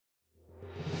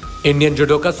Indian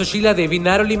Judoka Shushila Devi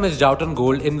narrowly missed out on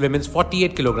gold in women's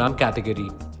 48 kg category.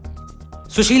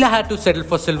 Sushila had to settle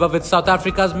for silver with South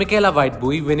Africa's Michaela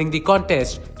Whitebooi winning the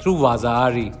contest through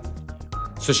Waza-Ari.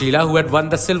 Sushila, who had won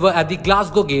the silver at the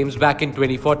Glasgow Games back in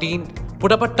 2014,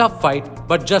 put up a tough fight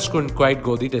but just couldn't quite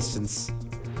go the distance.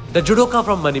 The judoka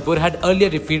from Manipur had earlier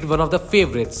defeated one of the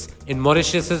favourites in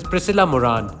Mauritius's Priscilla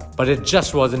Moran, but it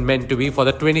just wasn't meant to be for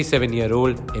the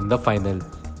 27-year-old in the final.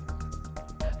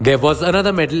 There was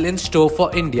another medal in store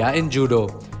for India in judo,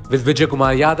 with Vijay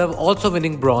Kumar Yadav also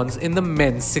winning bronze in the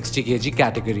men's 60 kg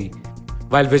category.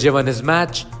 While Vijay won his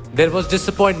match, there was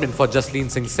disappointment for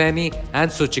Jasleen Singh Saini and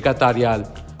Suchika Taryal,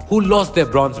 who lost their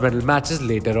bronze medal matches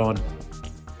later on.